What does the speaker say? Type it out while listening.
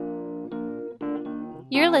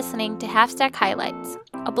You're listening to Halfstack Highlights,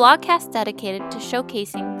 a blogcast dedicated to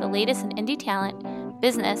showcasing the latest in indie talent,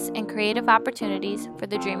 business, and creative opportunities for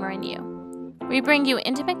the dreamer in you. We bring you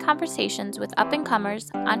intimate conversations with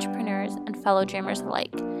up-and-comers, entrepreneurs, and fellow dreamers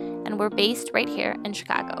alike, and we're based right here in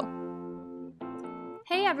Chicago.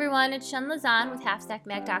 Hey everyone, it's Shen Lazan with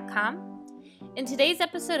HalfstackMag.com. In today's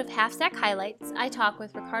episode of Halfstack Highlights, I talk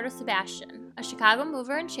with Ricardo Sebastian, a Chicago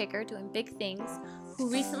mover and shaker doing big things, who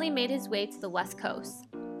recently made his way to the West Coast.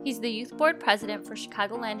 He's the Youth Board President for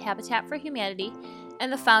Chicagoland Habitat for Humanity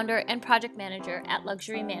and the founder and project manager at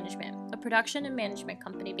Luxury Management, a production and management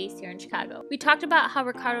company based here in Chicago. We talked about how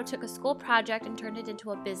Ricardo took a school project and turned it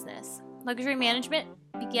into a business. Luxury Management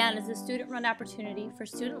began as a student-run opportunity for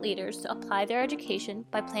student leaders to apply their education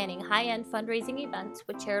by planning high-end fundraising events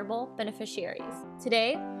with charitable beneficiaries.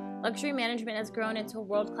 Today, Luxury Management has grown into a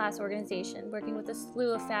world-class organization working with a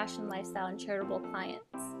slew of fashion, lifestyle, and charitable clients.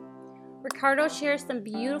 Ricardo shares some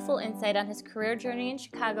beautiful insight on his career journey in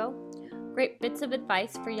Chicago, great bits of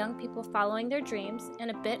advice for young people following their dreams,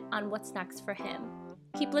 and a bit on what's next for him.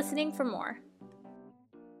 Keep listening for more.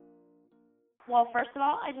 Well, first of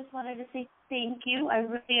all, I just wanted to say thank you. I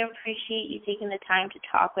really appreciate you taking the time to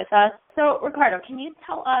talk with us. So, Ricardo, can you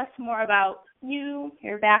tell us more about you,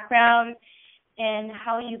 your background, and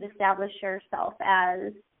how you've established yourself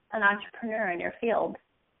as an entrepreneur in your field?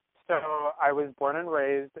 So I was born and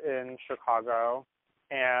raised in Chicago,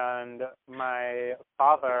 and my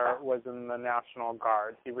father was in the National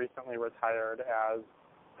Guard. He recently retired as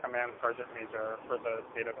Command Sergeant Major for the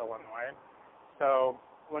state of Illinois. So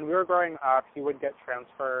when we were growing up, he would get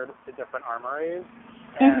transferred to different armories,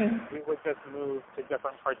 and we would just move to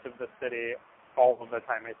different parts of the city all of the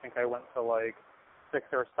time. I think I went to like 6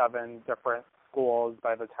 or 7 different schools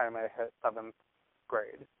by the time I hit 7th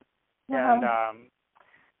grade. And,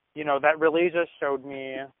 that really just showed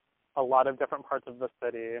me a lot of different parts of the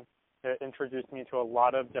city. It introduced me to a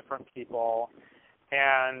lot of different people.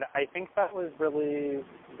 And I think that was really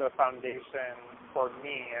the foundation for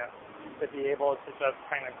me to be able to just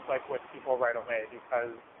kind of click with people right away,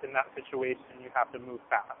 because in that situation you have to move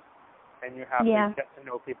fast and you have to get to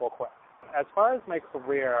know people quick. As far as my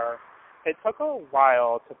career, it took a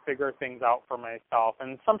while to figure things out for myself,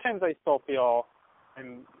 and sometimes I still feel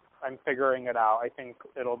I'm figuring it out. I think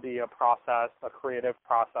it'll be a process, a creative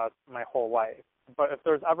process my whole life. But if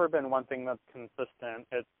there's ever been one thing that's consistent,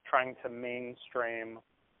 it's trying to mainstream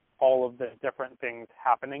all of the different things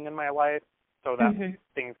happening in my life so that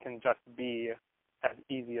things can just be as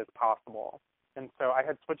easy as possible. And so I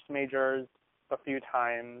had switched majors a few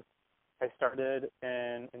times. I started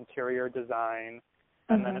in interior design,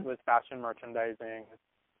 and then it was fashion merchandising,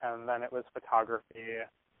 and then it was photography.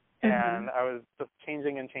 And I was just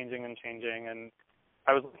changing, and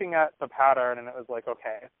I was looking at the pattern, and it was like,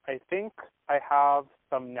 okay, I think I have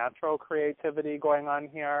some natural creativity going on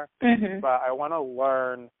here, but I want to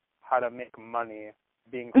learn how to make money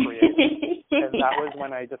being creative. And that was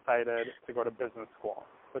when I decided to go to business school,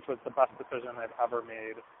 which was the best decision I've ever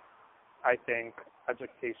made, I think,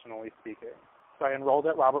 educationally speaking. So I enrolled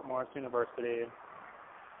at Robert Morris University,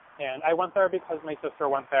 and I went there because my sister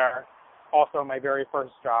went there. Also, my very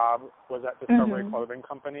first job was at Discovery Clothing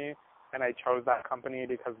Company, and I chose that company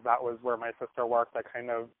because that was where my sister worked. I kind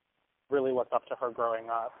of really looked up to her growing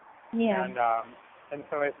up. Yeah. And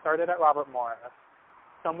so I started at Robert Morris.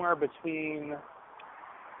 Somewhere between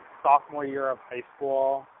sophomore year of high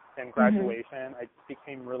school and graduation, I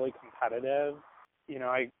became really competitive.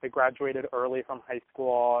 I graduated early from high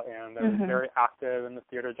school, and I was very active in the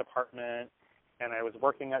theater department, and I was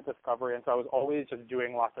working at Discovery, and so I was always just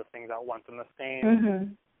doing lots of things at once, and the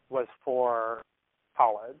same was for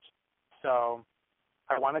college. So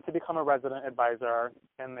I wanted to become a resident advisor,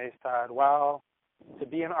 and they said, well, to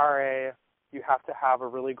be an RA, you have to have a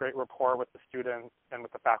really great rapport with the students and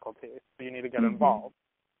with the faculty, so you need to get involved.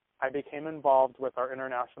 I became involved with our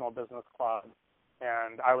International Business Club,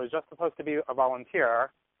 and I was just supposed to be a volunteer,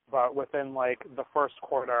 but within the first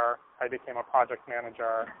quarter, I became a project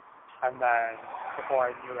manager, and then before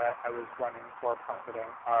I knew it, I was running for president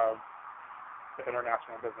of the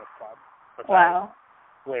International Business Club, which I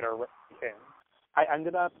later became. I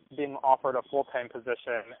ended up being offered a full-time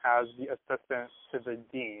position as the assistant to the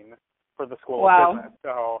dean for the School of Business.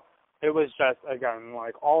 So it was just, again,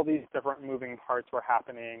 all these different moving parts were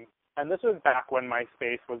happening. And this was back when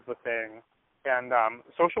MySpace was the thing. And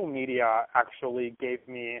social media actually gave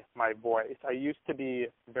me my voice. I used to be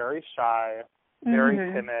very shy, very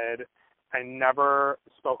timid. I never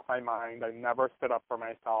spoke my mind. I never stood up for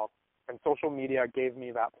myself. And social media gave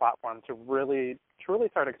me that platform to really, truly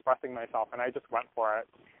start expressing myself, and I just went for it.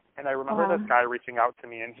 And I remember this guy reaching out to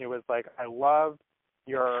me, and he was like, I love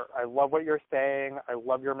I love what you're saying. I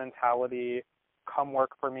love your mentality. Come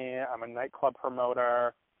work for me. I'm a nightclub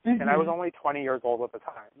promoter. And I was only 20 years old at the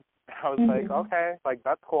time. I was like, okay, like,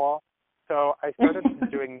 that's cool. So I started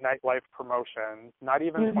doing nightlife promotions, not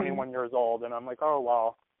even 21 years old. And I'm like, oh,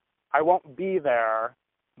 well, I won't be there,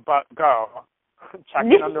 but go. Check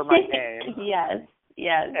in under my name.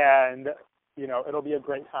 Yes. And, you know, it'll be a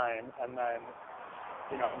great time. And then,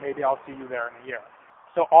 you know, maybe I'll see you there in a year.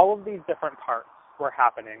 So all of these different parts were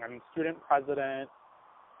happening. I'm student president.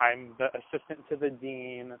 I'm the assistant to the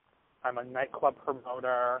dean. I'm a nightclub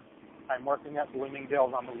promoter. I'm working at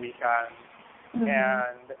Bloomingdale's on the weekends.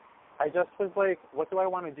 And I just was like, what do I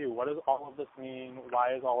want to do? What does all of this mean?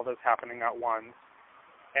 Why is all of this happening at once?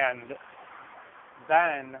 And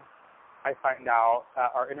then I find out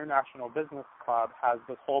that our International Business Club has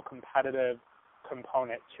this whole competitive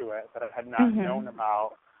component to it that I had not known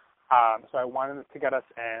about. So I wanted to get us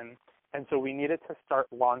in. And so we needed to start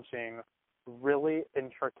launching really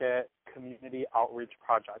intricate community outreach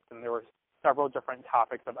projects. And there were several different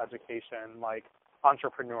topics of education, like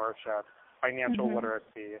entrepreneurship, financial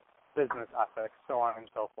literacy, business ethics, so on and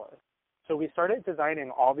so forth. So we started designing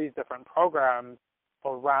all these different programs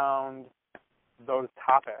around those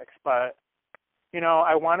topics. But, you know,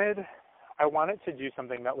 I wanted to do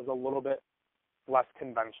something that was a little bit less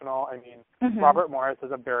conventional. I mean, Robert Morris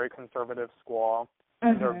is a very conservative school,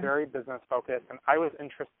 and they're very business focused, and I was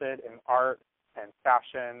interested in art and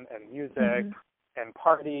fashion and music and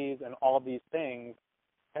parties and all of these things.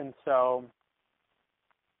 And so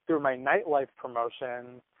through my nightlife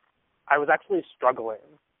promotion, I was actually struggling.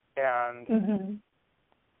 And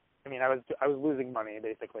I mean, I was losing money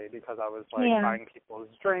basically because I was like buying people's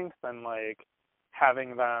drinks and like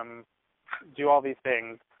having them do all these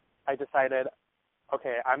things. I decided,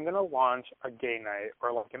 okay, I'm going to launch a gay night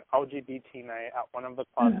or like an LGBT night at one of the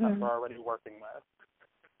clubs that we're already working with.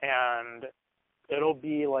 And it'll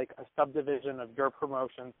be like a subdivision of your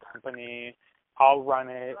promotions company. I'll run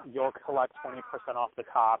it. You'll collect 20% off the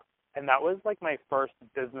top. And that was like my first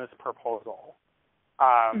business proposal.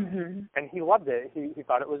 And he loved it. He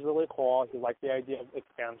thought it was really cool. He liked the idea of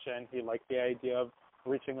expansion. He liked the idea of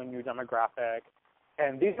reaching a new demographic.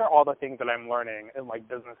 And these are all the things that I'm learning in like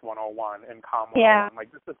Business 101 and Com 101.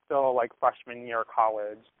 Like this is still like freshman year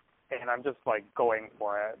college, and I'm just like going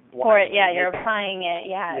for it. You're applying it.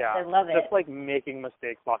 Yeah, I love it. Just like making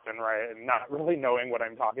mistakes left and right and not really knowing what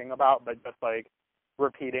I'm talking about, but just like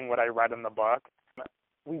repeating what I read in the book.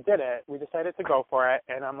 We did it. We decided to go for it,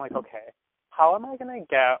 and I'm like, okay, how am I going to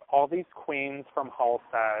get all these queens from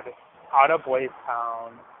Halfstack out of Boys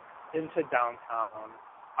Town into downtown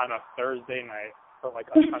on a Thursday night or like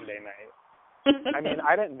a Sunday night? I mean,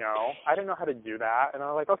 I didn't know how to do that. And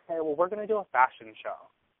I was like, okay, well, we're going to do a fashion show.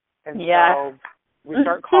 And so we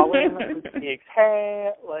start calling boutiques,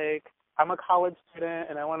 hey, like, I'm a college student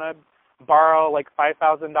and I want to borrow like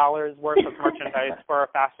 $5,000 worth of merchandise for a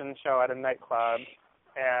fashion show at a nightclub.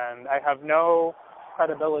 And I have no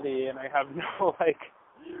credibility and I have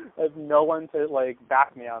no one to like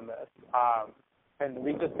back me on this. And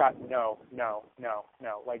we just got no,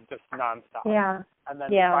 like just nonstop. Yeah. And then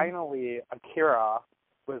finally Akira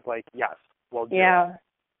was like, yes, we'll do it.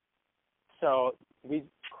 So we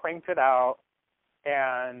cranked it out,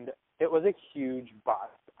 and it was a huge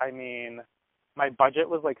bust. I mean, my budget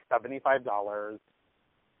was like $75.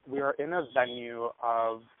 We were in a venue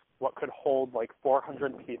of what could hold like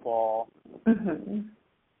 400 people.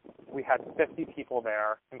 We had 50 people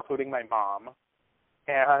there, including my mom.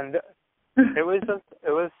 And it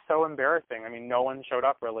was so embarrassing. I mean, no one showed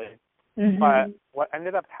up really. But what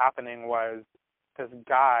ended up happening was this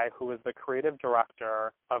guy who was the creative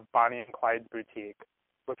director of Bonnie and Clyde's boutique,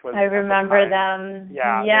 which was I remember them.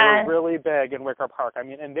 Yeah, they were really big in Wicker Park. I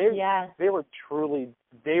mean, and they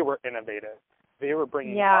were innovative. They were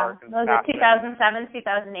bringing art and fashion. Was it 2007,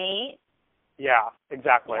 2008? Yeah,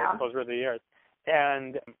 exactly. Yeah. Those were the years.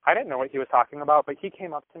 And I didn't know what he was talking about, but he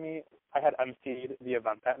came up to me. I had emceed the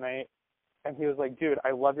event that night. And he was like, dude, I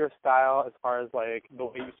love your style as far as, like, the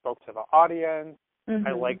way you spoke to the audience.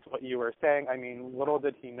 I liked what you were saying. I mean, little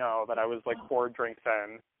did he know that I was, like, 4 drinks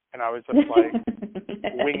in, and I was just, like,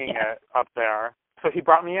 winging it up there. So he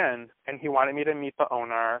brought me in, and he wanted me to meet the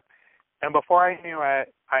owner. And before I knew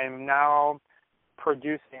it, I'm now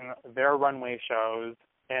producing their runway shows,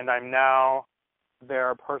 and I'm now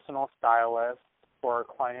their personal stylist for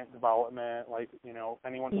client development, like, you know,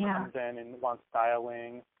 anyone who comes in and wants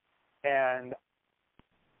styling. And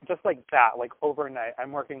just like that, like overnight,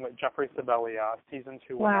 I'm working with Jeffrey Sibelia, Season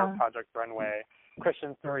 2 winner of Project Runway,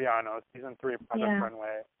 Christian Siriano, Season 3 of Project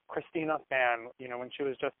Runway, Christina Fan, you know, when she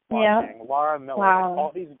was just launching, Laura Miller, like,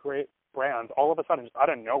 all these great brands all of a sudden just out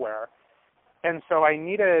of nowhere. And so I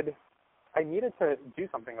needed to do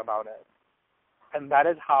something about it. And that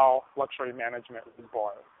is how luxury management was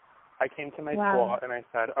born. I came to my school and I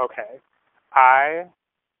said, okay, I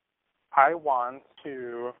want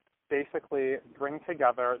to basically bring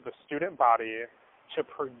together the student body to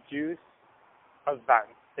produce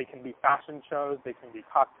events. They can be fashion shows, they can be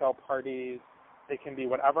cocktail parties, they can be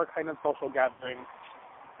whatever kind of social gathering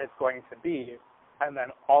it's going to be, and then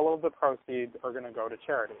all of the proceeds are going to go to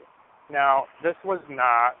charity. Now, this was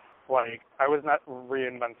not I was not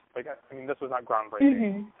this was not groundbreaking.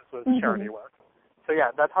 Mm-hmm. This was charity work. So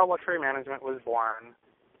yeah, that's how luxury management was born.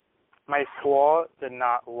 My school did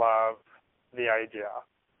not love the idea.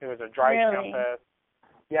 It was a dry campus.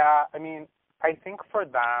 Yeah, I think for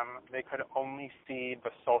them, they could only see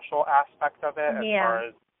the social aspect of it as far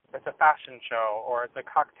as it's a fashion show or it's a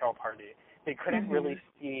cocktail party. They couldn't really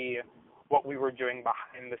see what we were doing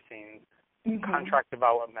behind the scenes, contract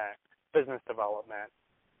development, business development,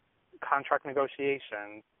 contract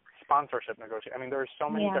negotiations, sponsorship negotiation. There are so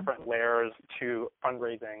many different layers to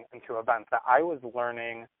fundraising and to events that I was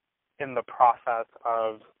learning in the process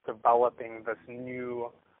of developing this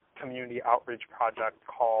new community outreach project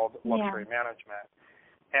called Luxury Management.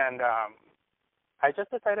 And I just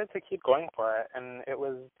decided to keep going for it. And it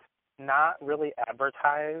was not really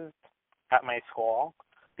advertised at my school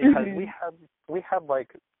because we had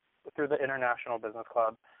through the International Business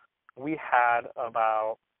Club, we had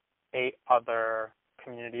about 8 other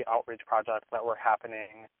community outreach projects that were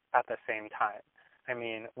happening at the same time.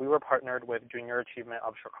 We were partnered with Junior Achievement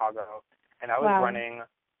of Chicago, and I was running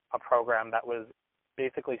a program that was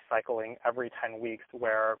basically cycling every 10 weeks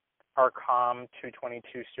where our COM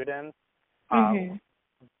 222 students,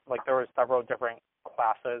 there were several different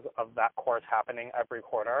classes of that course happening every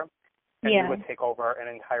quarter, and we would take over an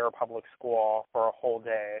entire public school for a whole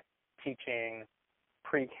day teaching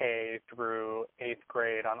pre-K through 8th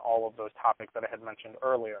grade on all of those topics that I had mentioned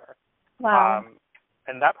earlier. Wow.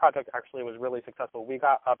 And that project actually was really successful. We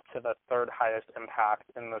got up to the 3rd highest impact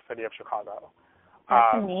in the city of Chicago.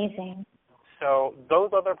 That's amazing. So those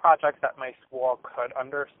other projects that my school could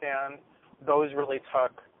understand, those really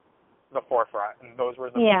took the forefront, and those were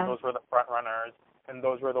the front runners, and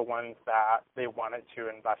those were the ones that they wanted to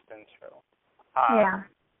invest into.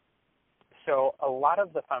 So a lot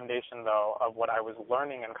of the foundation, though, of what I was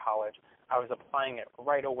learning in college, I was applying it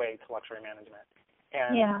right away to luxury management.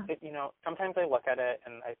 And, sometimes I look at it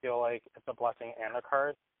and I feel like it's a blessing and a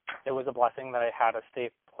curse. It was a blessing that I had a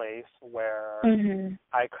safe place where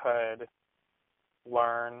I could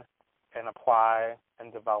learn and apply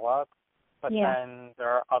and develop. But then there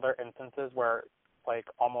are other instances where,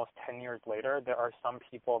 almost 10 years later, there are some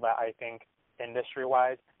people that I think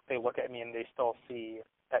industry-wise, they look at me and they still see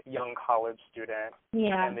that young college student,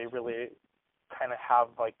 and they really kind of have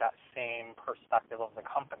that same perspective of the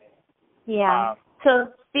company.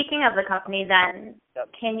 So speaking of the company then,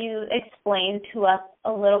 can you explain to us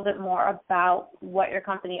a little bit more about what your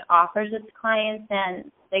company offers its clients and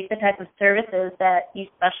the type of services that you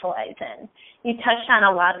specialize in? You touched on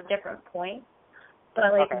a lot of different points, but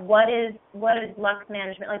what is Lux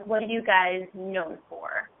Management? What are you guys known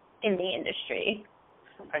for in the industry?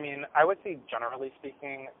 I would say generally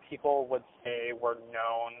speaking, people would say we're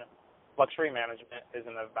known. Luxury Management is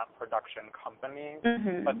an event production company,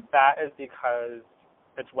 but that is because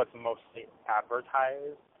it's what's mostly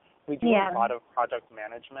advertised. We do a lot of project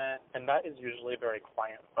management, and that is usually very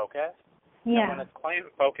client-focused. And when it's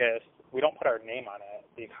client-focused, we don't put our name on it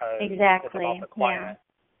because it's about the client.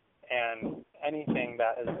 And anything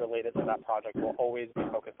that is related to that project will always be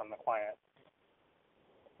focused on the client.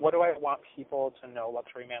 What do I want people to know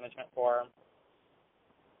luxury management for?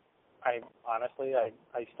 I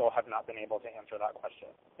still have not been able to answer that question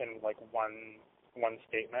in one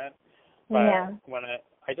statement. But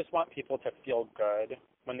I just want people to feel good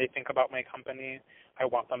when they think about my company. I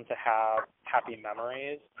want them to have happy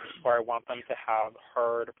memories, or I want them to have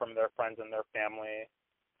heard from their friends and their family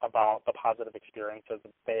about the positive experiences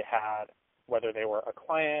that they had, whether they were a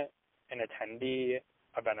client, an attendee,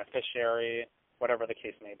 a beneficiary, whatever the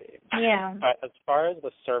case may be. But as far as the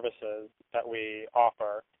services that we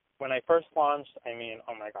offer, when I first launched,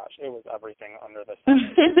 oh my gosh, it was everything under the sun.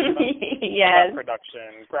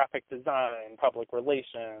 Production, graphic design, public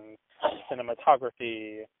relations,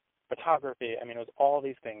 cinematography, photography. It was all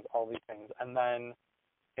these things. And then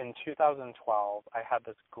in 2012, I had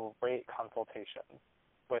this great consultation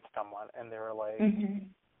with someone, and they were like,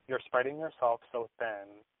 you're spreading yourself so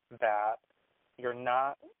thin that you're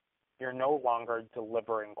no longer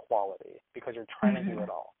delivering quality because you're trying to do it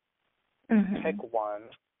all. Pick one,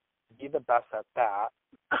 be the best at that,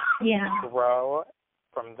 grow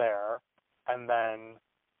from there, and then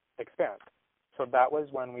expand. So that was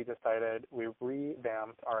when we decided we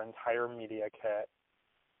revamped our entire media kit,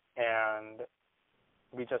 and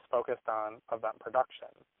we just focused on event production.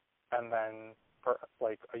 And then for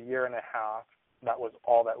like a year and a half, that was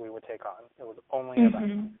all that we would take on. It was only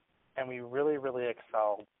events. And we really, really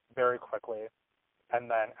excelled very quickly. And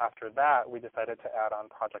then after that, we decided to add on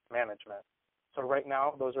project management. So right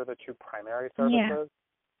now, those are the two primary services.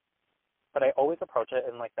 But I always approach it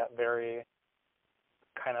in like that very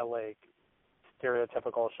kind of like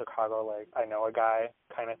stereotypical Chicago, like I know a guy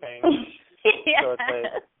kind of thing. So it's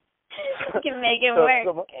like you can make it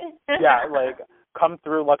work. Like come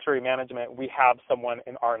through luxury management, we have someone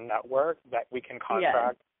in our network that we can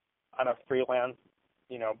contract on a freelance,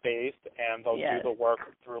 based, and they'll do the work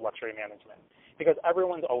through luxury management. Because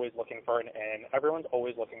everyone's always looking for an in, everyone's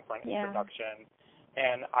always looking for an introduction.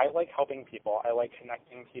 And I like helping people. I like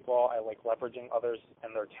connecting people. I like leveraging others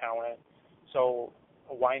and their talent. So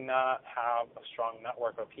why not have a strong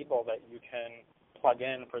network of people that you can plug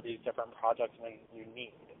in for these different projects when you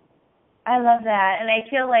need? I love that. And I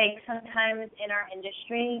feel like sometimes in our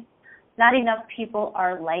industry, not enough people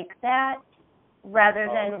are like that, rather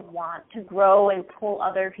than want to grow and pull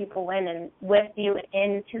other people in and lift you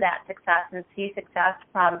into that success and see success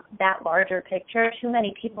from that larger picture. Too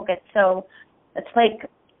many people get so, it's like,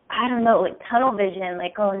 I don't know, like tunnel vision,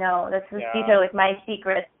 like, oh no, these are like my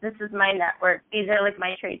secrets, this is my network, these are like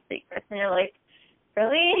my trade secrets. And you're like,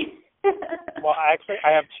 really? Well,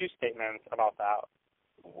 I have two statements about that.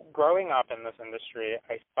 Growing up in this industry,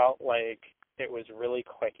 I felt like it was really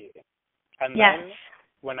cliquey. And then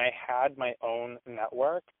when I had my own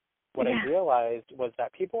network, what I realized was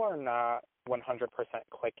that people are not 100%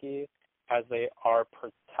 cliquey as they are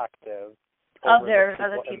protective of their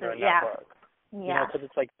other people in their network. Because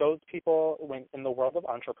it's like those people, when in the world of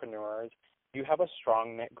entrepreneurs, you have a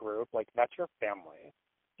strong knit group, like that's your family.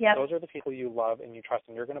 Those are the people you love and you trust,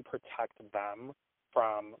 and you're going to protect them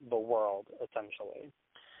from the world, essentially.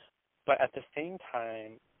 But at the same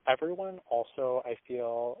time, everyone also, I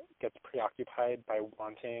feel, gets preoccupied by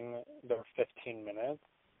wanting their 15 minutes.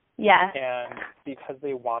 And because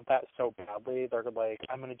they want that so badly, they're like,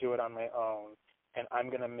 I'm going to do it on my own, and I'm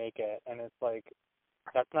going to make it. And it's like,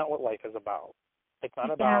 that's not what life is about. It's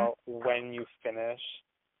not about when you finish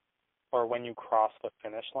or when you cross the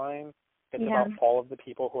finish line. It's about all of the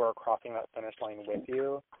people who are crossing that finish line with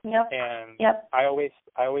you. And I always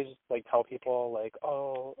like tell people like,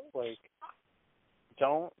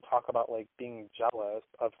 don't talk about like being jealous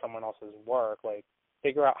of someone else's work. Like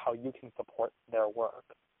figure out how you can support their work.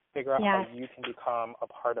 Figure out how you can become a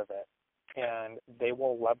part of it. And they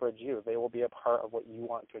will leverage you. They will be a part of what you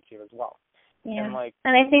want to achieve as well. And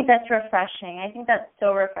I think that's refreshing. I think that's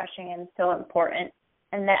so refreshing and so important.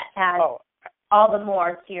 And that adds all the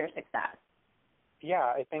more to your success. Yeah,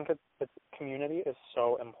 I think it's community is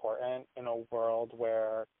so important in a world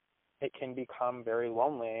where it can become very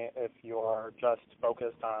lonely if you're just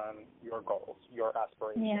focused on your goals, your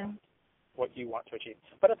aspirations, what you want to achieve.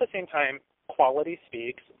 But at the same time, quality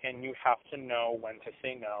speaks, and you have to know when to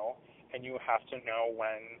say no, and you have to know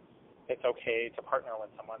when it's okay to partner with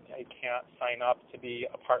someone. I can't sign up to be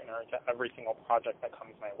a partner to every single project that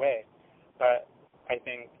comes my way. But I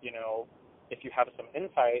think, if you have some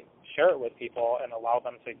insight, share it with people and allow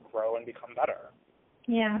them to grow and become better.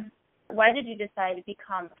 Why did you decide to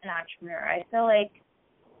become an entrepreneur? I feel like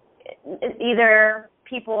it's either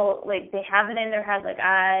people, like, they have it in their head, like,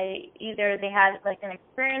 either they had, like, an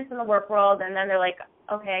experience in the work world, and then they're like,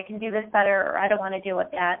 okay, I can do this better, or I don't want to deal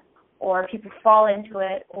with that, or people fall into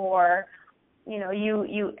it, or,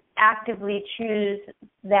 you actively choose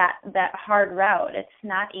that hard route. It's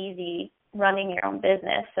not easy running your own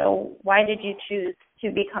business. So why did you choose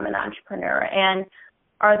to become an entrepreneur? And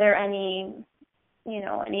are there any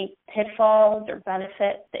pitfalls or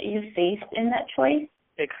benefits that you faced in that choice?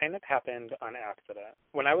 It kind of happened on accident.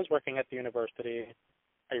 When I was working at the university,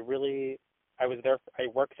 I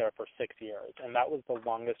worked there for 6 years, and that was the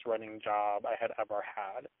longest running job I had ever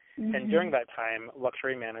had. And during that time,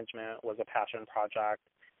 luxury management was a passion project.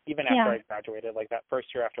 Even after I graduated, like that first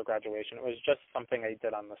year after graduation, it was just something I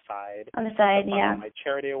did on the side. My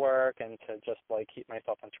charity work and to just like keep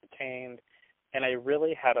myself entertained. And I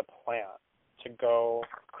really had a plan to go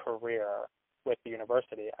career with the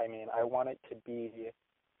university. I mean, I wanted to be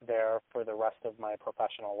there for the rest of my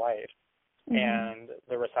professional life. And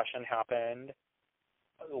the recession happened.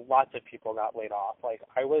 Lots of people got laid off. Like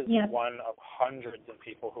I was one of hundreds of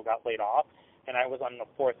people who got laid off, and I was on the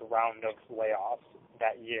 4th round of layoffs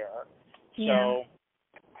that year. So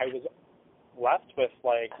I was left with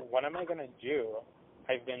like, what am I going to do?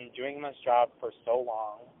 I've been doing this job for so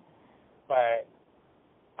long, but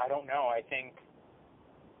I don't know. I think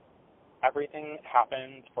everything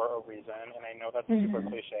happens for a reason, and I know that's super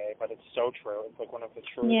cliche, but it's so true. It's like one of the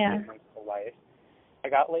truest statements of life. I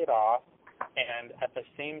got laid off, and at the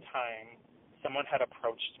same time, someone had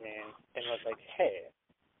approached me and was like, hey,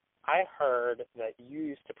 I heard that you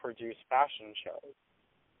used to produce fashion shows,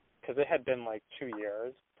 because it had been like 2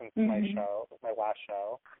 years since my last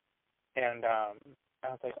show. And I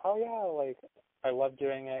was like, oh, yeah, like, I love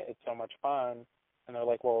doing it. It's so much fun. And they're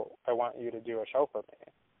like, well, I want you to do a show for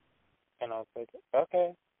me. And I was like,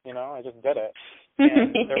 okay, I just did it.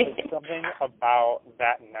 And there was something about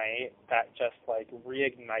that night that just, like,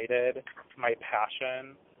 reignited my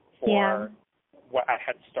passion for what I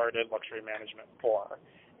had started luxury management for.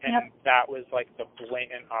 And that was, like, the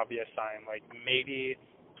blatant, obvious sign, like, maybe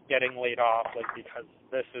getting laid off, like, because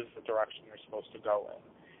this is the direction you're supposed to go in.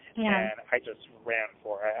 And I just ran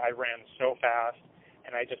for it. I ran so fast,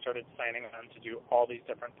 and I just started signing on to do all these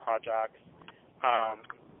different projects.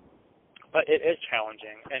 But it is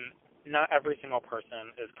challenging, and not every single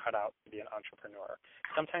person is cut out to be an entrepreneur.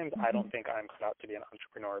 Sometimes I don't think I'm cut out to be an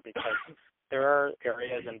entrepreneur because there are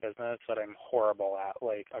areas in business that I'm horrible at,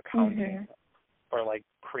 like accounting or like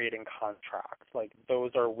creating contracts. Like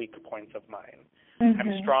those are weak points of mine.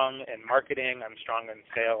 I'm strong in marketing, I'm strong in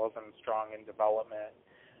sales, I'm strong in development.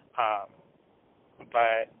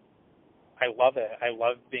 But I love it. I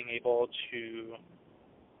love being able to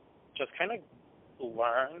just kind of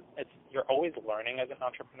learn. You're always learning as an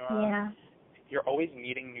entrepreneur. Yeah. You're always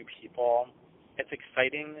meeting new people. It's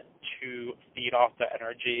exciting to feed off the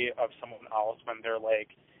energy of someone else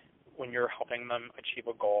when you're helping them achieve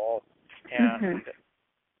a goal. And,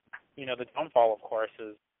 the downfall, of course,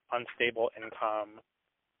 is unstable income,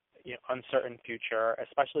 uncertain future,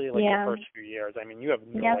 especially the first few years. I mean, you have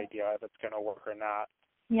no idea if it's going to work or not.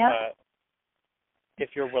 But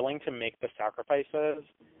if you're willing to make the sacrifices,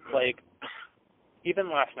 like,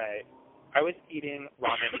 even last night, I was eating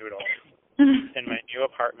ramen noodles in my new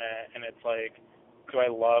apartment, and it's like, do I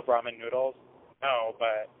love ramen noodles? No,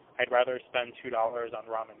 but I'd rather spend $2 on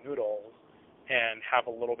ramen noodles and have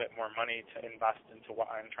a little bit more money to invest into what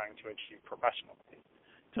I'm trying to achieve professionally.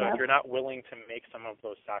 So if you're not willing to make some of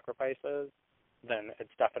those sacrifices, then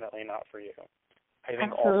it's definitely not for you. I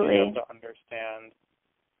think also you have to understand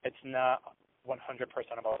it's not 100%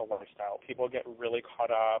 about the lifestyle. People get really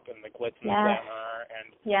caught up in the glitz and glamour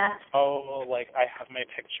and, like I have my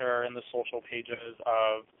picture in the social pages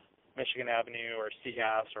of Michigan Avenue or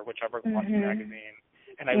CS or whichever glossy magazine.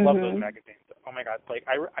 And I love those magazines. Oh, my God. Like,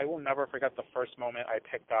 I will never forget the first moment I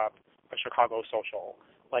picked up a Chicago Social.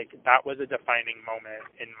 Like, that was a defining moment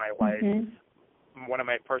in my life. One of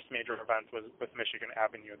my first major events was with Michigan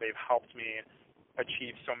Avenue. They've helped me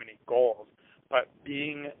achieve so many goals. But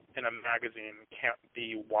being in a magazine can't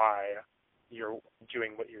be why you're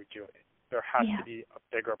doing what you're doing. There has to be a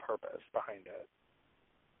bigger purpose behind it.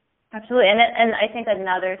 Absolutely. And I think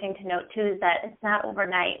another thing to note, too, is that it's not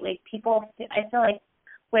overnight. Like, I feel like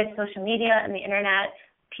with social media and the internet,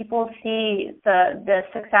 people see the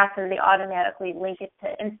success and they automatically link it to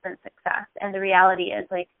instant success. And the reality is,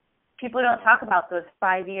 like, people don't talk about those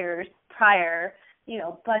 5 years prior,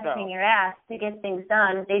 busting your ass to get things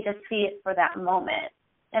done. They just see it for that moment.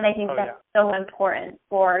 And I think that's so important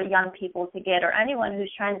for young people to get, or anyone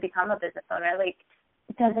who's trying to become a business owner. Like,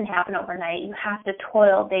 it doesn't happen overnight. You have to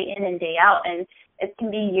toil day in and day out, and it can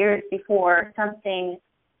be years before something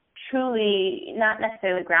truly, not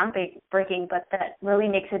necessarily groundbreaking, but that really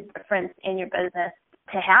makes a difference in your business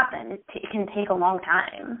to happen. It can take a long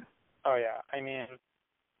time. Oh, yeah. I mean,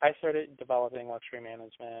 I started developing luxury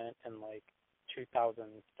management in,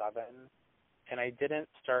 2007, and I didn't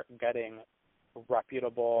start getting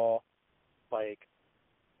reputable,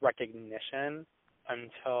 recognition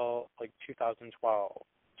until, 2012,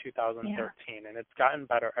 2013, and it's gotten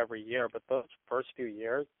better every year, but those first few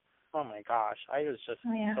years, oh my gosh, I was just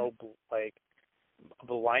so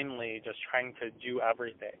blindly just trying to do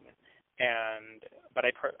everything, but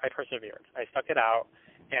I persevered. I stuck it out,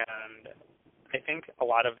 and I think a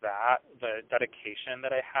lot of that, the dedication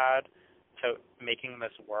that I had to making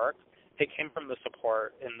this work, it came from the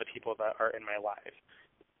support and the people that are in my life.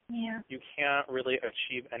 Yeah. You can't really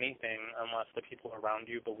achieve anything unless the people around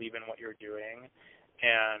you believe in what you're doing,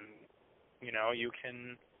 and you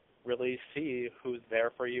can really see who's there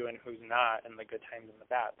for you and who's not in the good times and the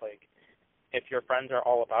bad. Like, if your friends are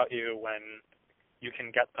all about you when you can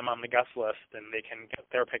get them on the guest list and they can get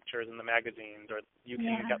their pictures in the magazines, or you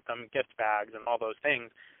can get them gift bags and all those things,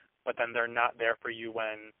 but then they're not there for you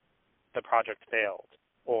when the project failed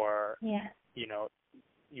or,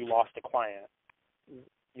 you lost a client,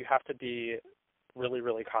 you have to be really,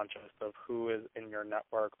 really conscious of who is in your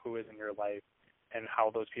network, who is in your life, and how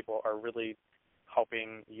those people are really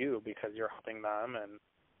helping you because you're helping them, and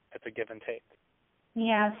it's a give and take.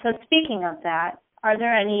 Yeah, so speaking of that, are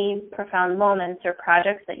there any profound moments or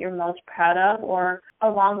projects that you're most proud of, or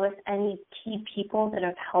along with any key people that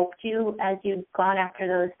have helped you as you've gone after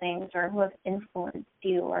those things, or who have influenced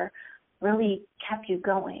you or really kept you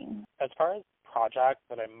going? As far as projects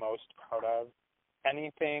that I'm most proud of,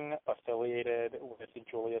 anything affiliated with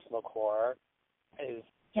Julius LaCour is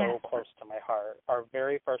so close to my heart. Our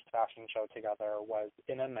very first fashion show together was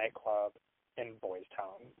in a nightclub in Boys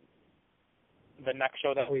Town. The next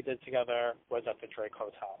show that we did together was at the Drake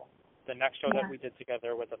Hotel. The next show that we did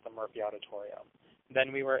together was at the Murphy Auditorium.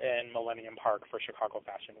 Then we were in Millennium Park for Chicago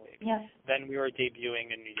Fashion Week. Yes. Then we were debuting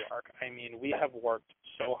in New York. I mean, we have worked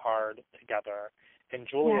so hard together. And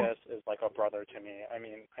Julius is like a brother to me. I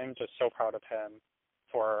mean, I'm just so proud of him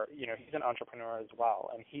for, he's an entrepreneur as well,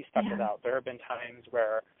 and he stuck it out. There have been times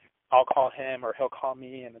where I'll call him or he'll call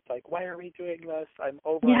me, and it's like, why are we doing this? I'm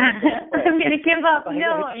over it. I'm going to give up. Like,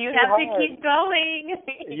 no, you have to keep going.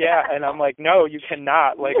 And I'm like, no, you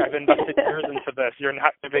cannot. Like, I've invested years into this. You're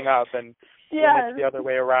not giving up. And when it's the other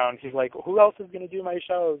way around, he's like, who else is going to do my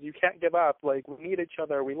shows? You can't give up. Like, we need each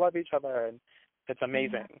other. We love each other. And it's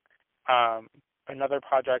amazing. Another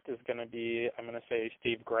project is going to be, I'm going to say,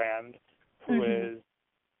 Steve Grand, who is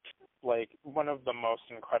like one of the most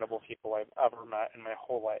incredible people I've ever met in my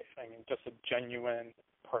whole life. I mean, just a genuine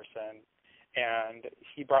person. And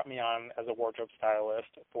he brought me on as a wardrobe stylist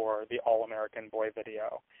for the All-American Boy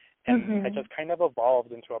video. And I just kind of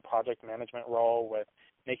evolved into a project management role with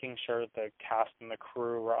making sure the cast and the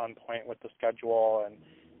crew were on point with the schedule and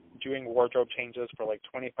doing wardrobe changes for like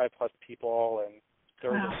 25 plus people. And there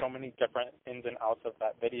were just so many different ins and outs of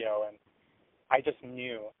that video. And I just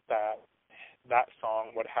knew that that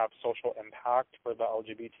song would have social impact for the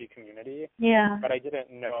LGBT community. Yeah. But I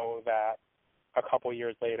didn't know that a couple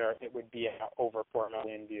years later it would be at over 4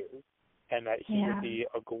 million views and that he would be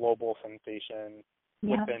a global sensation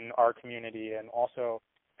within our community. And also,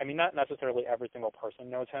 I mean, not necessarily every single person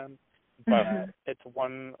knows him, but it's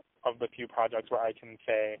one of the few projects where I can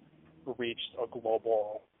say reached a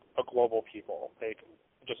global people, like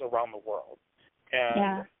just around the world.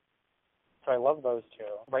 And so I love those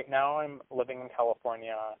two. Right now I'm living in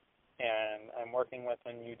California, and I'm working with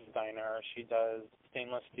a new designer. She does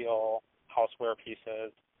stainless steel houseware pieces,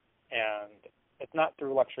 and it's not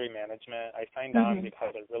through luxury management. I signed on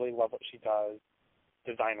because I really love what she does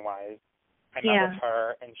design-wise. I met with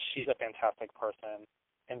her, and she's a fantastic person,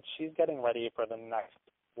 and she's getting ready for the next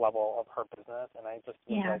level of her business, and I just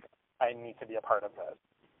feel like I need to be a part of this.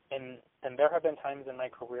 And there have been times in my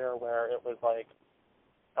career where it was like,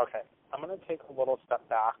 okay, I'm going to take a little step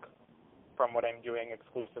back from what I'm doing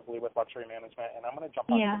exclusively with luxury management, and I'm going to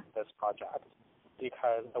jump on this project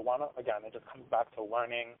because I want to, again, it just comes back to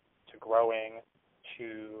learning, to growing,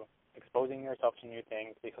 to exposing yourself to new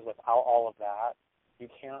things, because without all of that, you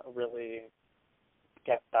can't really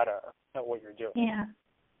get better at what you're doing.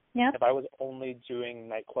 If I was only doing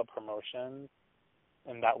nightclub promotions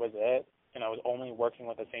and that was it, and I was only working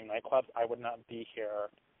with the same nightclubs, I would not be here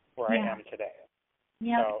where I am today.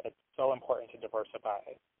 So it's so important to diversify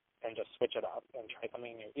and just switch it up and try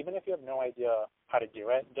something new. Even if you have no idea how to do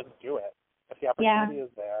it, just do it. If the opportunity is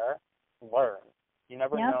there, learn. You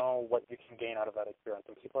never know what you can gain out of that experience.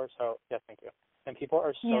 And people are so, thank you. And people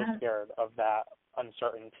are so scared of that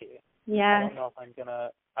uncertainty. I don't know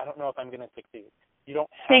if I'm gonna succeed. You don't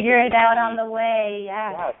have figure to it out on the way.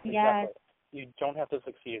 Yes, exactly. You don't have to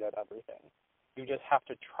succeed at everything. You just have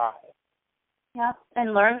to try.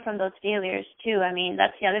 And learn from those failures too. I mean,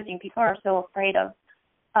 that's the other thing. People are so afraid of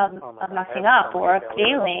messing up or of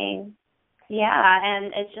failing.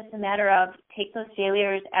 And it's just a matter of take those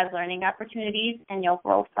failures as learning opportunities, and you'll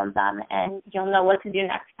grow from them, and you'll know what to do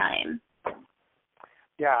next time.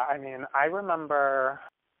 I mean, I remember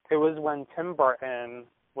it was when Tim Burton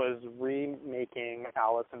was remaking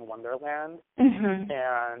Alice in Wonderland,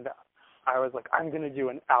 and I was like, I'm going to do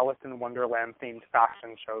an Alice in Wonderland themed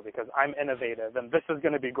fashion show because I'm innovative and this is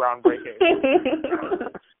going to be groundbreaking.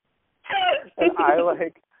 And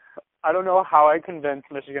I don't know how I convinced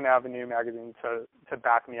Michigan Avenue magazine to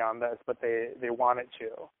back me on this, but they wanted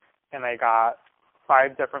to. And I got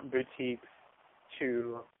 5 different boutiques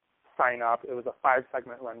to sign up. It was a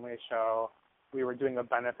 5-segment runway show. We were doing a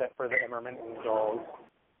benefit for the Immerman Angels.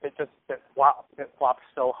 It flopped. It flopped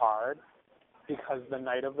so hard. Because the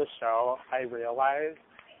night of the show, I realized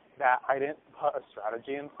that I didn't put a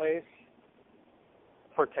strategy in place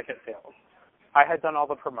for ticket sales. I had done all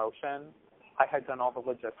the promotion. I had done all the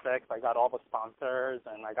logistics. I got all the sponsors,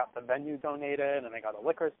 and I got the venue donated, and I got a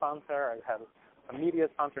liquor sponsor. I had a media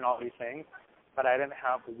sponsor and all these things, but I didn't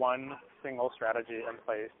have one single strategy in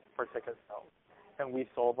place for ticket sales. And we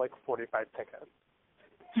sold like 45 tickets.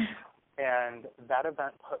 And that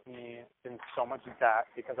event put me in so much debt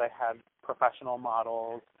because I had professional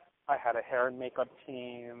models, I had a hair and makeup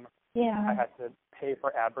team, I had to pay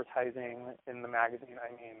for advertising in the magazine.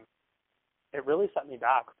 I mean, it really set me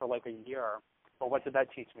back for like a year. But what did that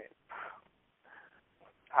teach me?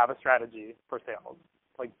 Have a strategy for sales.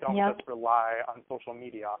 Like, don't just rely on social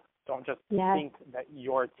media. Don't just think that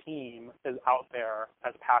your team is out there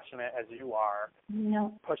as passionate as you are,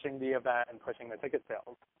 pushing the event and pushing the ticket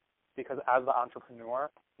sales. Because as the entrepreneur,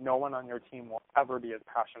 no one on your team will ever be as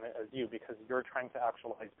passionate as you because you're trying to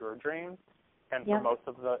actualize your dreams. And for most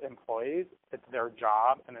of the employees, it's their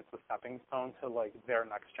job and it's a stepping stone to like their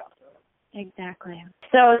next chapter. Exactly.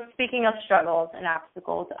 So speaking of struggles and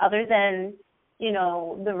obstacles, other than, you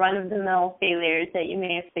know, the run-of-the-mill failures that you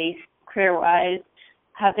may have faced career-wise,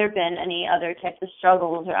 have there been any other types of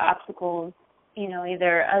struggles or obstacles, you know,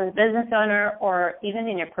 either as a business owner or even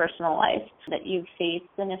in your personal life that you've faced?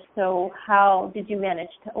 And if so, how did you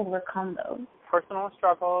manage to overcome those? Personal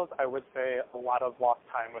struggles, I would say a lot of lost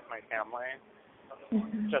time with my family,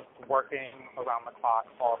 just working around the clock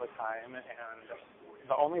all the time. And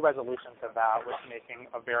the only resolution to that was making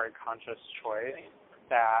a very conscious choice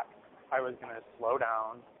that I was going to slow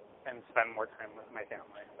down and spend more time with my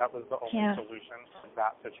family. That was the only solution to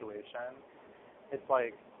that situation. It's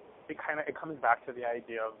like, it comes back to the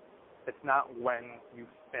idea of it's not when you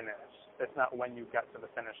finish. It's not when you get to the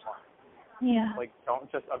finish line. Yeah. Like, don't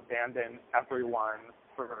just abandon everyone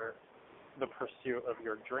for the pursuit of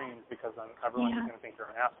your dreams because then everyone's going to think you're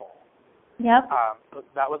an asshole. Yep. So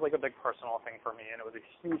that was like a big personal thing for me, and it was a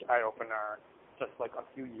huge eye-opener just like a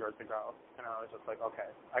few years ago. And I was just like, okay,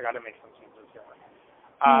 I got to make some changes here.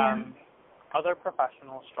 Other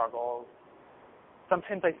professional struggles,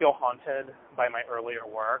 sometimes I feel haunted by my earlier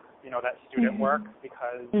work, you know, that student work,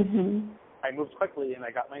 because I moved quickly and I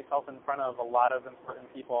got myself in front of a lot of important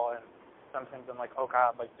people, and sometimes I'm like, oh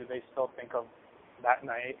God, like, do they still think of that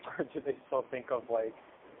night, or do they still think of like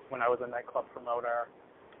when I was a nightclub promoter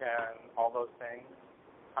and all those things?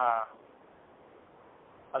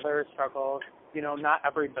 Other struggles, you know, not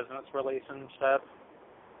every business relationship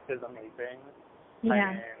is amazing. I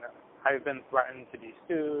mean, I've been threatened to be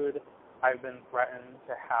sued. I've been threatened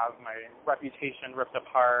to have my reputation ripped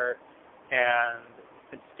apart, and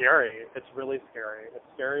it's scary. It's really scary. It's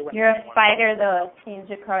scary when you're a fighter, though, it seems,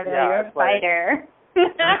 Ricardo. Yeah, you're a fighter.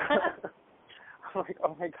 I'm like,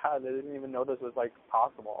 oh my God, I didn't even know this was like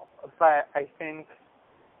possible. But I think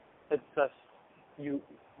it's just you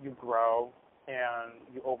grow and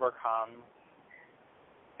you overcome.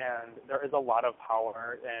 And there is a lot of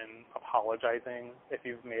power in apologizing if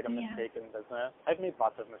you've made a mistake in business. I've made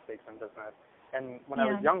lots of mistakes in business. And when I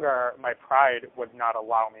was younger, my pride would not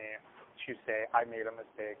allow me to say, I made a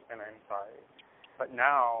mistake and I'm sorry. But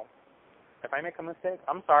now, if I make a mistake,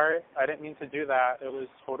 I'm sorry. I didn't mean to do that. It was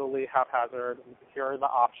totally haphazard. Here are the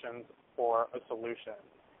options for a solution.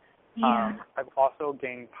 I've also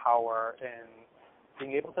gained power in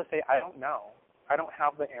being able to say, I don't know. I don't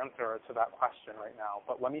have the answer to that question right now,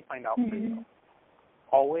 but let me find out for you.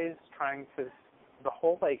 Always trying to,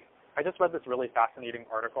 I just read this really fascinating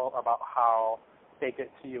article about how fake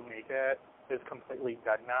it till you make it is completely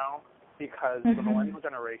dead now because the millennial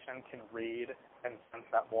generation can read and sense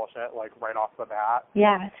that bullshit like right off the bat.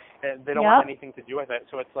 And they don't want anything to do with it.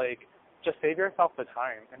 So it's like, just save yourself the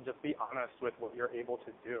time and just be honest with what you're able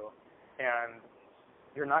to do. And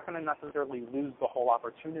you're not going to necessarily lose the whole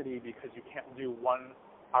opportunity because you can't do 1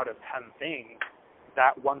 out of 10 things.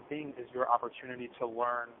 That one thing is your opportunity to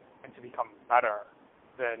learn and to become better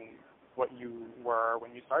than what you were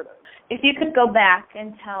when you started. If you could go back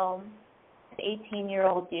and tell the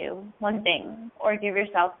 18-year-old you one thing or give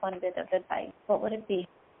yourself one bit of advice, what would it be?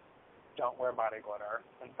 Don't wear body glitter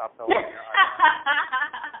and stop filling your eyes.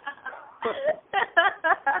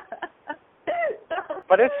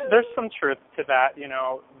 But there's some truth to that, you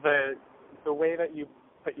know, the way that you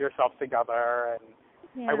put yourself together,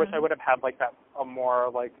 and I wish I would have had like that a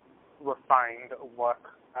more like refined look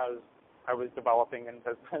as I was developing in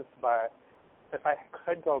business. But if I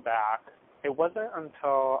could go back, it wasn't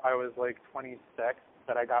until I was like 26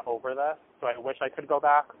 that I got over this. So I wish I could go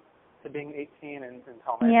back to being 18 and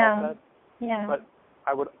tell myself this. But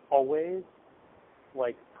I would always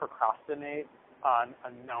like procrastinate on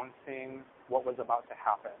announcing what was about to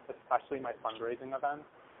happen, especially my fundraising events,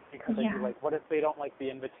 because I'd be like, what if they don't like the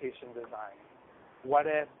invitation design? What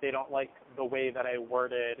if they don't like the way that I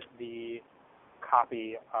worded the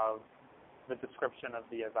copy of the description of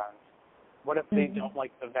the event? What if they don't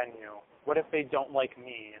like the venue? What if they don't like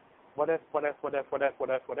me? What if?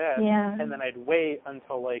 Yeah. And then I'd wait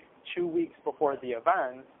until like 2 weeks before the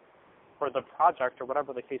event for the project or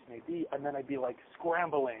whatever the case may be, and then I'd be like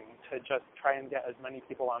scrambling to just try and get as many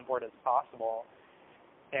people on board as possible.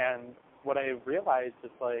 And what I realized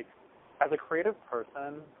is, like, as a creative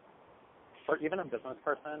person or even a business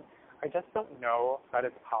person, I just don't know that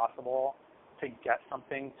it's possible to get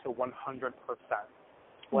something to 100%.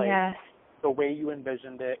 Like, yes. the way you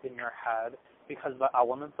envisioned it in your head, because the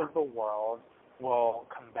elements of the world will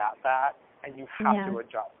combat that, and you have to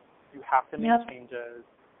adjust. You have to make changes,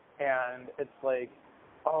 and it's like,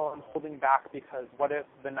 oh, I'm holding back because what if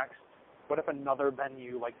another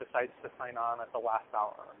venue like decides to sign on at the last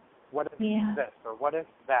hour? What if this or what if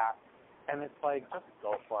that? And it's like, just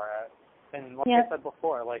go for it. And like I said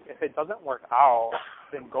before, like, if it doesn't work out,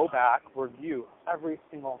 then go back, review every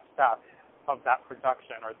single step of that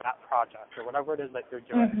production or that project or whatever it is that you're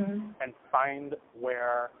doing, and find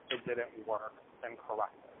where it didn't work and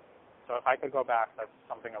correct it. So if I could go back, that's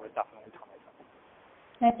something I would definitely tell myself.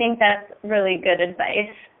 I think that's really good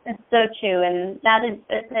advice. It's so true, and that is,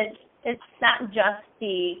 it's not just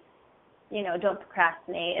the, don't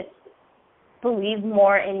procrastinate. It's believe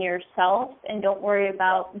more in yourself and don't worry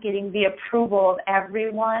about getting the approval of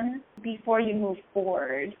everyone before you move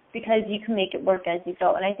forward, because you can make it work as you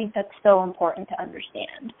go. And I think that's so important to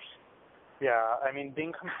understand. Yeah, I mean,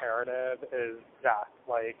 being comparative is death.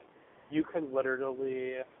 Like, you could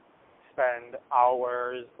literally spend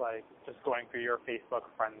hours, like, just going through your Facebook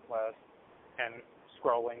friends list and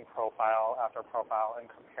scrolling profile after profile and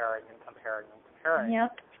comparing.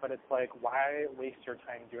 Yep. But it's like, why waste your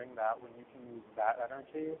time doing that when you can use that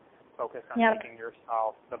energy, focus on making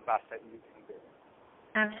yourself the best that you can be?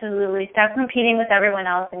 Absolutely. Stop competing with everyone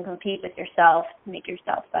else and compete with yourself to make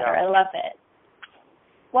yourself better. I love it.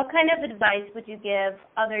 What kind of advice would you give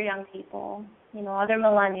other young people, other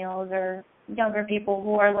millennials or younger people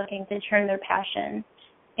who are looking to turn their passion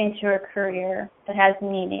into a career that has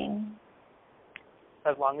meaning?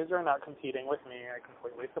 As long as you're not competing with me, I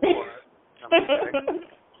completely support it. No,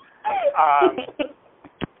 I'm kidding.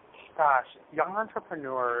 Gosh, young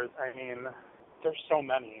entrepreneurs, I mean, there's so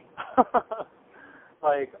many.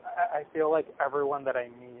 Like, I feel like everyone that I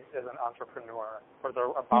meet is an entrepreneur, or they're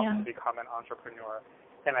about to become an entrepreneur,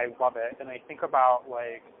 and I love it. And I think about,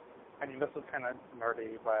 like, I mean, this is kind of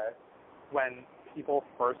nerdy, but when people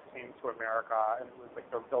first came to America and it was like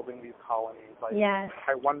they're building these colonies, like,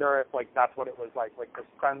 I wonder if, like, that's what it was like the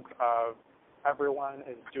sense of everyone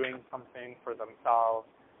is doing something for themselves,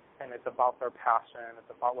 and it's about their passion,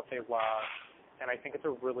 it's about what they love, and I think it's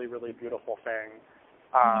a really, really beautiful thing.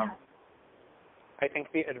 I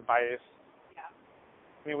think the advice,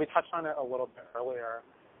 I mean, we touched on it a little bit earlier,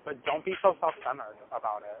 but don't be so self-centered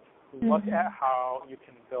about it. Look at how you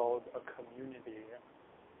can build a community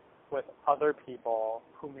with other people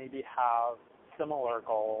who maybe have similar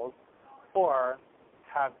goals or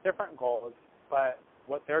have different goals, but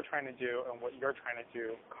what they're trying to do and what you're trying to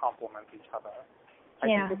do complement each other. I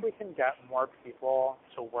think if we can get more people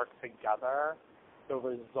to work together, the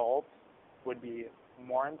results would be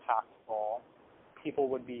more impactful, people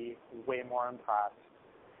would be way more impressed,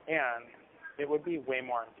 and it would be way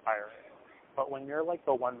more inspiring. But when you're like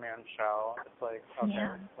the one-man show, it's like,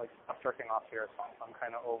 okay, like, stop jerking off to yourself. I'm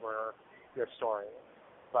kind of over your story.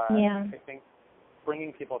 But I think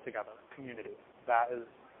bringing people together, community, that is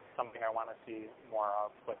something I want to see more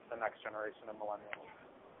of with the next generation of millennials.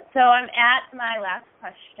 So I'm at my last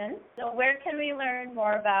question. So where can we learn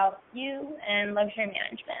more about you and luxury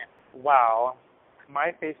management? Well,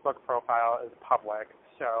 my Facebook profile is public,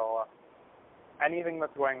 so anything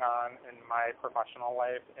that's going on in my professional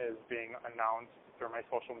life is being announced through my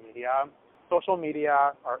social media. Social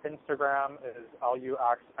media, our Instagram is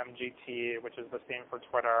LUXMGT, which is the same for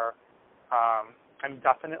Twitter. I'm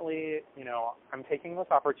definitely, I'm taking this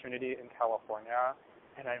opportunity in California,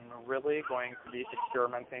 and I'm really going to be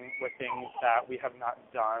experimenting with things that we have not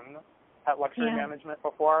done at Luxury Management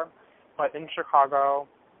before. But in Chicago,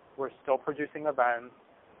 we're still producing events.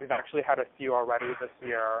 We've actually had a few already this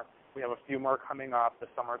year. We have a few more coming up. The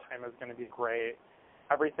summertime is going to be great.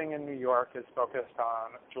 Everything in New York is focused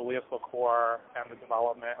on Julius LaCour and the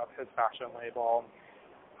development of his fashion label.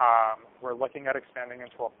 We're looking at expanding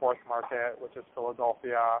into a fourth market, which is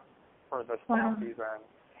Philadelphia, for this fall season.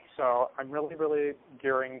 So I'm really, really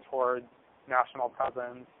gearing towards national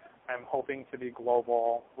presence. I'm hoping to be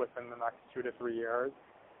global within the next 2 to 3 years.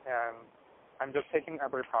 And I'm just taking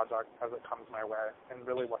every project as it comes my way and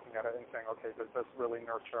really looking at it and saying, okay, does this really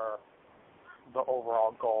nurture the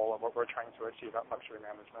overall goal of what we're trying to achieve at Luxury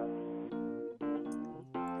Management.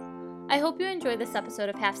 I hope you enjoyed this episode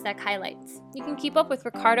of Halfstack Highlights. You can keep up with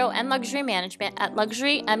Ricardo and Luxury Management at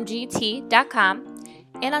luxurymgt.com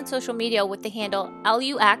and on social media with the handle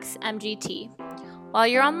LUXMGT. While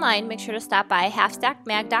you're online, make sure to stop by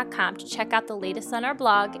halfstackmag.com to check out the latest on our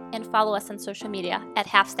blog and follow us on social media at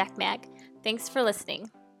Halfstack Mag. Thanks for listening.